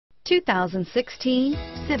2016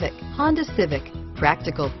 Civic, Honda Civic.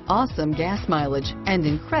 Practical, awesome gas mileage, and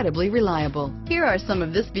incredibly reliable. Here are some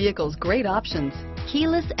of this vehicle's great options: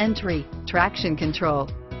 keyless entry, traction control,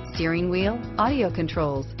 steering wheel audio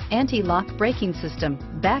controls, anti-lock braking system,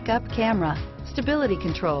 backup camera, stability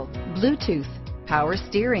control, Bluetooth, power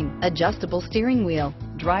steering, adjustable steering wheel,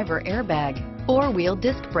 driver airbag, four-wheel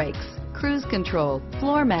disc brakes, cruise control,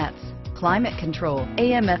 floor mats, climate control,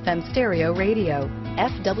 AM/FM stereo radio,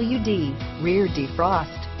 FWD, rear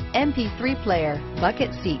defrost, MP3 player,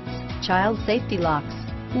 bucket seats, child safety locks.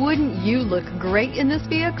 Wouldn't you look great in this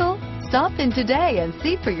vehicle? Stop in today and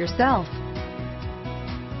see for yourself.